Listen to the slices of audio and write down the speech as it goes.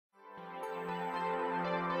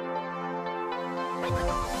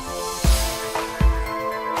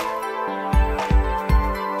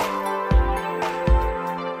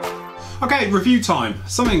Okay, review time.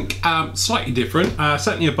 Something slightly different,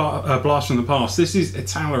 certainly a blast from the past. This is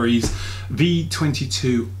Italeri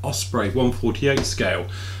V22 Osprey 148 scale.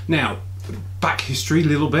 Now, back history a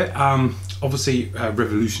little bit. Obviously,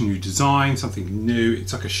 revolutionary design, something new.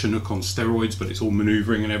 It's like a Chinook on steroids, but it's all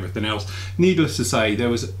manoeuvring and everything else. Needless to say, there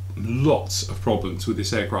was lots of problems with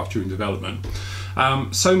this aircraft during development.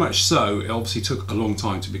 So much so, it obviously took a long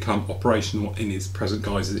time to become operational in its present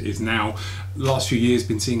guise as it is now. Last few years,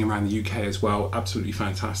 been seeing around the UK as well, absolutely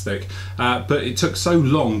fantastic. But it took so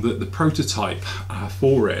long that the prototype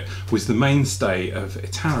for it was the mainstay of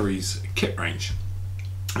Italeri's kit range.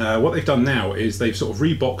 What they've done now is they've sort of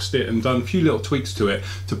reboxed it and done a few little tweaks to it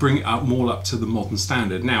to bring it up more up to the modern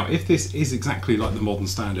standard. Now, if this is exactly like the modern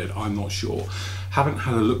standard, I'm not sure. Haven't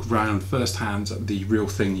had a look around firsthand at the real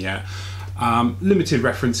thing yet. Limited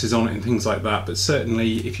references on it and things like that, but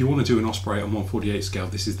certainly if you want to do an Osprey on 148 scale,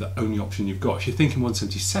 this is the only option you've got. If you're thinking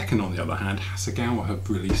 172nd, on the other hand, Hasegawa have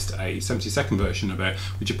released a 72nd version of it,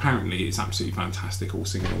 which apparently is absolutely fantastic, all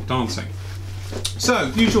singing, all dancing.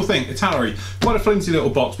 So, usual thing, Italeri, quite a flimsy little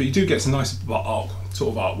box, but you do get some nice sort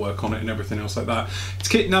of artwork on it and everything else like that. It's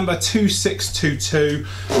kit number 2622,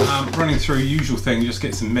 running through usual thing, you just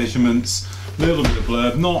get some measurements, a little bit of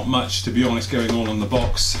blurb, not much to be honest going on the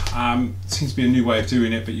box. Seems to be a new way of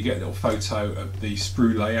doing it, but you get a little photo of the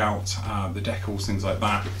sprue layout, the decals, things like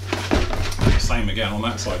that. Same again on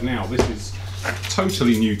that side. Now, this is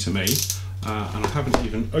totally new to me. And I haven't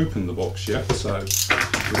even opened the box yet, so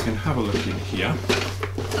we can have a look in here.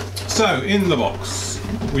 So in the box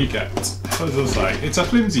we get, as I say, it's a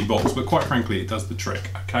flimsy box, but quite frankly it does the trick.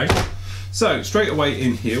 Okay, so straight away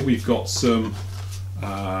in here we've got some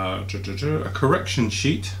a correction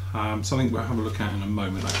sheet, something we'll have a look at in a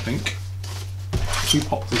moment, I think. If we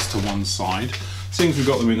pop this to one side, seeing as we've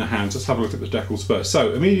got them in the hands, let's have a look at the decals first.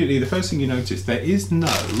 So immediately the first thing you notice, there is no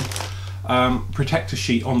protector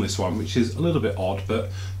sheet on this one, which is a little bit odd, but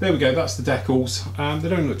there we go, that's the decals. They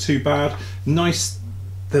don't look too bad. Nice,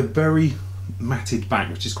 they're very matted back,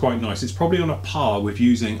 which is quite nice. It's probably on a par with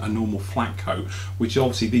using a normal flat coat, which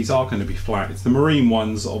obviously these are going to be flat. It's the marine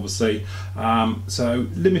ones obviously, so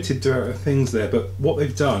limited things there, but what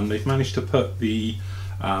they've done, they've managed to put the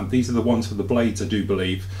these are the ones for the blades, I do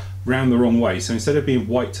believe, round the wrong way. So instead of being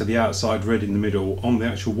white to the outside, red in the middle, on the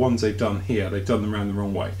actual ones they've done here, they've done them around the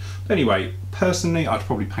wrong way. But anyway, personally, I'd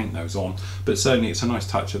probably paint those on, but certainly it's a nice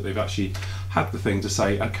touch that they've actually had the thing to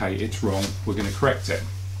say, okay, it's wrong, we're going to correct it.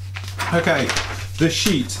 Okay, the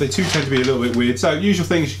sheets, they too tend to be a little bit weird. So usual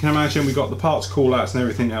things you can imagine, we've got the parts call-outs and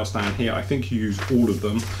everything else down here. I think you use all of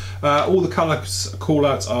them. All the colour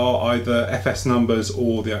call-outs are either FS numbers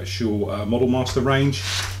or the actual Model Master range.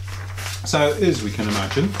 So as we can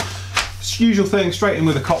imagine, usual thing, straight in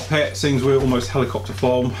with the cockpit, things we're almost helicopter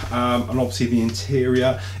form, and obviously the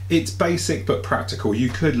interior. It's basic but practical. You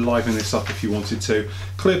could liven this up if you wanted to.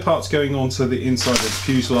 Clear parts going on to the inside of the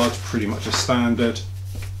fuselage, pretty much a standard.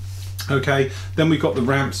 Okay, then we've got the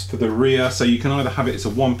ramps for the rear, so you can either have it as a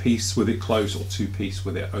one piece with it closed or two piece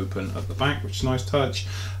with it open at the back, which is a nice touch.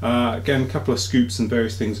 Again, a couple of scoops and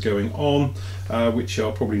various things going on, which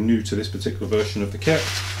are probably new to this particular version of the kit.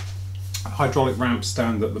 Hydraulic ramps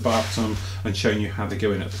stand at the bottom and showing you how they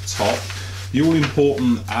go in at the top. The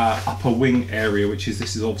all-important upper wing area, which is,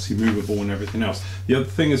 this is obviously movable and everything else. The other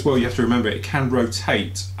thing as well, you have to remember, it can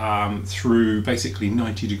rotate through basically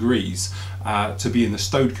 90 degrees to be in the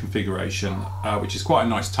stowed configuration, which is quite a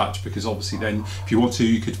nice touch, because obviously then if you want to,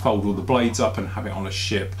 you could fold all the blades up and have it on a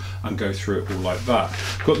ship and go through it all like that.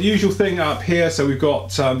 Got the usual thing up here, so we've got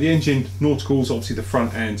the engine nauticals, obviously the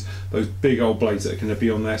front end, those big old blades that are going to be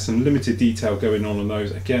on there, some limited detail going on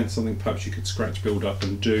those. Again, something perhaps you could scratch build up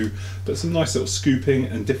and do, but some nice little scooping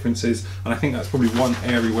and differences, and I think that's probably one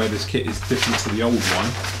area where this kit is different to the old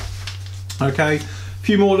one. Okay, a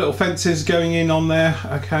few more little fences going in on there,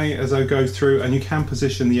 okay, as I go through, and you can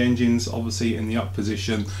position the engines obviously in the up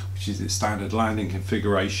position, which is its standard landing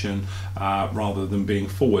configuration, rather than being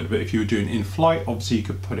forward. But if you were doing in flight, obviously you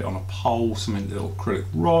could put it on a pole, some little acrylic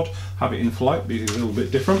rod, have it in flight, be a little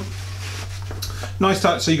bit different. Nice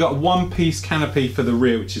touch. So you got a one-piece canopy for the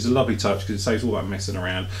rear, which is a lovely touch because it saves all that messing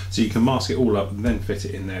around. So you can mask it all up and then fit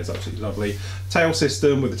it in there. It's absolutely lovely. Tail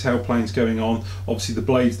system with the tail planes going on. Obviously the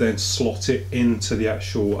blades then slot it into the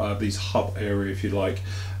actual these hub area, if you like,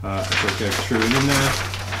 as they go through and in there.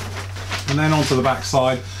 And then onto the back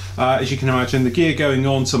side, as you can imagine, the gear going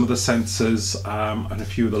on, some of the sensors, and a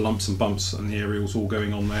few of the lumps and bumps and the aerials all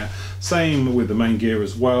going on there. Same with the main gear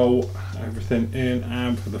as well, everything in,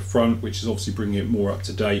 and for the front, which is obviously bringing it more up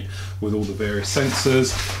to date with all the various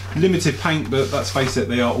sensors. Limited paint, but let's face it,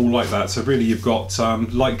 they are all like that. So really you've got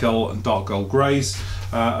light gold and dark gold greys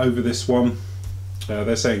over this one.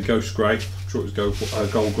 They're saying ghost grey. I'm sure it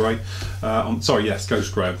was gold grey. Sorry, yes,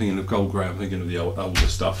 ghost grey. I'm thinking of gold grey. I'm thinking of the older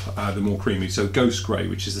stuff, the more creamy. So ghost grey,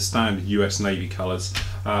 which is the standard US Navy colours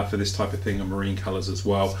for this type of thing, and marine colours as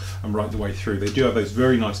well. And right the way through, they do have those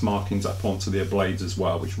very nice markings up onto their blades as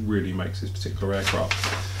well, which really makes this particular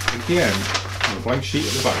aircraft. Again, on a blank sheet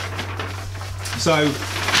at the back. So,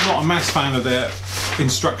 not a mass fan of their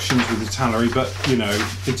instructions with the Italeri, but you know,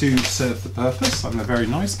 they do serve the purpose and they're very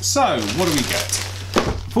nice. So, what do we get?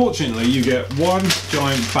 Fortunately, you get one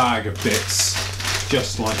giant bag of bits,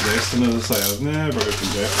 just like this. And as I say, I've never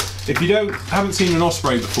opened it. If you haven't seen an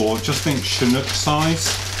Osprey before, just think Chinook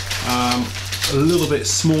size. A little bit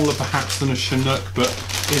smaller perhaps than a Chinook, but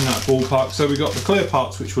in that ballpark. So we've got the clear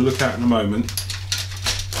parts, which we'll look at in a moment.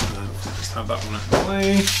 Just have that one out of the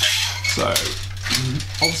way. So,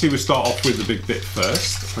 obviously we'll start off with the big bit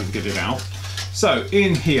first, if I can get it out. So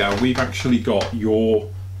in here we've actually got your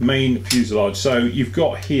main fuselage. So you've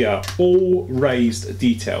got here all raised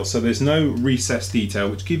detail, so there's no recessed detail,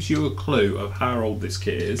 which gives you a clue of how old this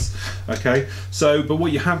kit is. Okay, so but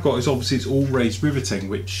what you have got is obviously it's all raised riveting,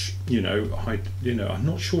 which I'm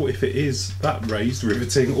not sure if it is that raised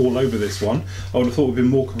riveting all over this one. I would have thought it would be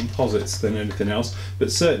more composites than anything else,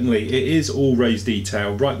 but certainly it is all raised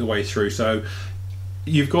detail right the way through. So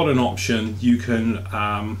you've got an option, you can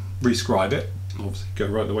rescribe it, obviously go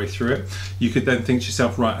right the way through it. You could then think to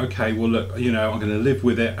yourself, right, okay, well look, I'm going to live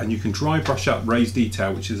with it, and you can dry brush up raised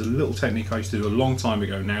detail, which is a little technique I used to do a long time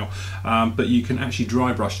ago now, but you can actually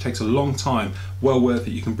dry brush. It takes a long time, well worth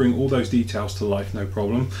it. You can bring all those details to life, no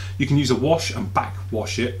problem. You can use a wash and back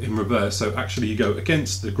wash it in reverse, so actually you go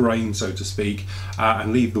against the grain, so to speak,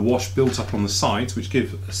 and leave the wash built up on the sides, which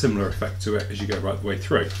give a similar effect to it as you go right the way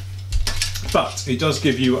through. But it does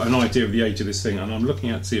give you an idea of the age of this thing, and I'm looking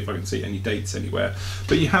at to see if I can see any dates anywhere.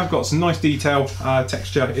 But you have got some nice detail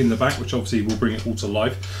texture in the back, which obviously will bring it all to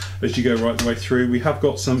life as you go right the way through. We have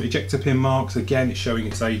got some ejector pin marks. Again, it's showing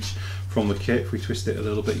its age from the kit. If we twist it a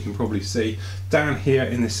little bit, you can probably see down here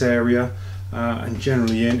in this area and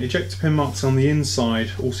generally in. Ejector pin marks on the inside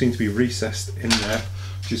all seem to be recessed in there,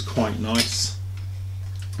 which is quite nice.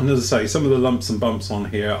 And as I say, some of the lumps and bumps on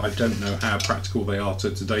here, I don't know how practical they are to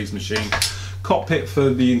today's machine. Cockpit for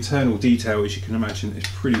the internal detail, as you can imagine, is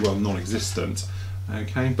pretty well non-existent.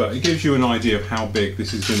 Okay, but it gives you an idea of how big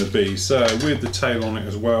this is going to be. So with the tail on it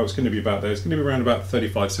as well, it's going to be about there. It's going to be around about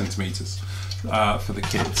 35 centimetres for the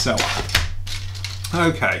kit itself.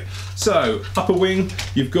 Okay, so upper wing,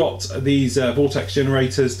 you've got these vortex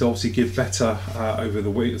generators to obviously give better over the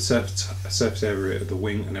wing, surface area of the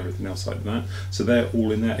wing and everything else like that. So they're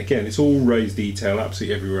all in there. Again, it's all raised detail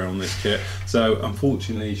absolutely everywhere on this kit. So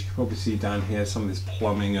unfortunately, as you can probably see down here, some of this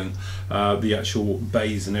plumbing and the actual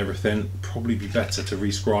bays and everything, probably be better to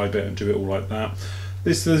rescribe it and do it all like that.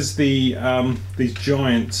 This is the these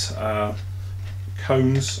giant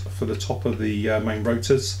cones for the top of the main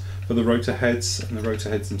rotors, for the rotor heads and the rotor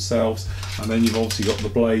heads themselves, and then you've obviously got the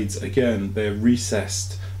blades. Again, they're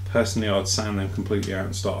recessed. Personally, I'd sand them completely out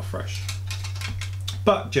and start afresh,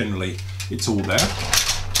 but generally it's all there.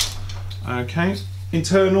 Okay,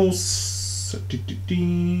 internals,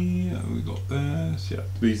 we got this, yeah,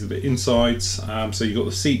 these are the insides. So you've got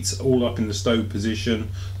the seats all up in the stowed position.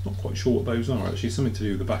 Not quite sure what those are actually, something to do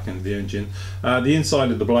with the back end of the engine. The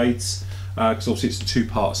inside of the blades, because obviously it's a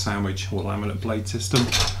two-part sandwich or laminate blade system.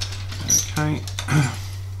 Okay.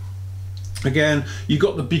 Again, you've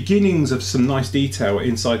got the beginnings of some nice detail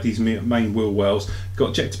inside these main wheel wells. You've got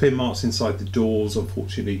ejector pin marks inside the doors.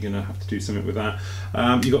 Unfortunately, you're going to have to do something with that.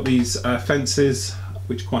 You've got these fences,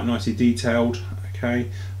 which are quite nicely detailed. Okay,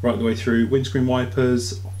 right the way through. Windscreen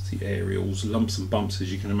wipers, obviously aerials, lumps and bumps,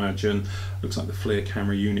 as you can imagine. Looks like the FLIR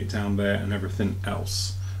camera unit down there and everything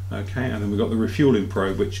else. Okay, and then we've got the refueling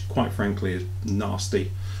probe, which quite frankly is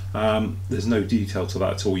nasty. There's no detail to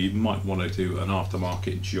that at all. You might want to do an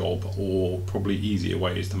aftermarket job, or probably easier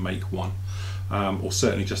way is to make one, or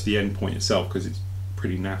certainly just the end point itself, because it's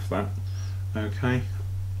pretty naff that. Okay.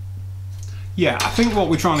 Yeah, I think what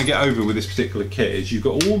we're trying to get over with this particular kit is you've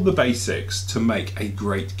got all the basics to make a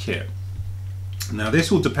great kit. Now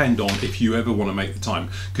this will depend on if you ever want to make the time,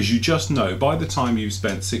 because you just know by the time you've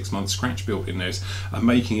spent 6 months scratch building this and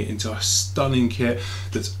making it into a stunning kit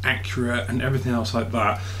that's accurate and everything else like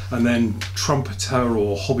that, and then Trumpeter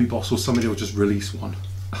or Hobby Boss or somebody will just release one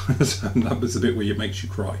That was the bit where it makes you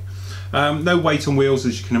cry. No weight on wheels,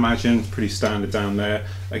 as you can imagine, pretty standard down there.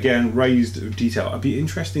 Again, raised detail. It'd be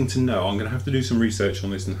interesting to know. I'm going to have to do some research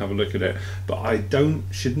on this and have a look at it. But I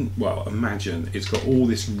shouldn't imagine it's got all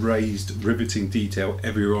this raised riveting detail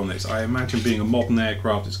everywhere on this. I imagine being a modern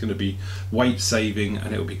aircraft, it's going to be weight saving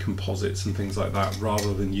and it'll be composites and things like that,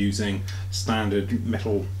 rather than using standard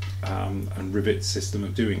metal and rivet system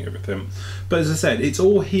of doing everything. But as I said, it's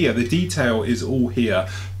all here. The detail is all here.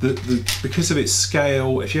 Because of its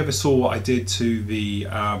scale, if you ever saw what I did to the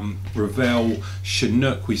Revell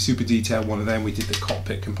Chinook, we super detailed one of them. We did the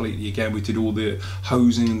cockpit completely again. We did all the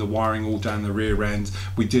hosing and the wiring all down the rear end.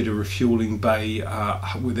 We did a refueling bay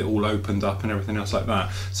with it all opened up and everything else like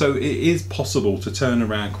that. So it is possible to turn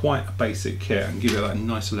around quite a basic kit and give it that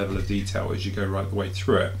nice level of detail as you go right the way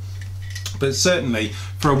through it. But certainly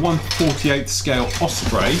for a 1/48 scale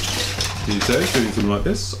Osprey, doing something like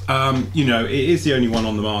this, you know, it is the only one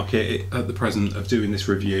on the market at the present of doing this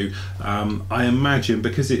review. I imagine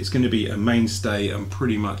because it's going to be a mainstay and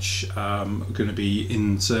pretty much going to be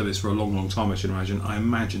in service for a long time, I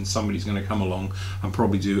imagine somebody's going to come along and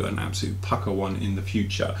probably do an absolute pucker one in the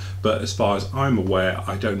future. But as far as I'm aware,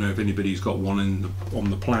 I don't know if anybody's got one on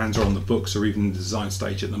the plans or on the books or even the design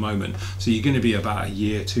stage at the moment. So you're going to be about a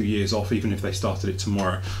year, 2 years off, even if they started it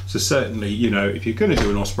tomorrow. So certainly, you know, if you're going to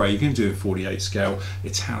do an Osprey, you're going to do 48 scale,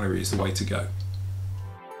 Italeri is the way to go.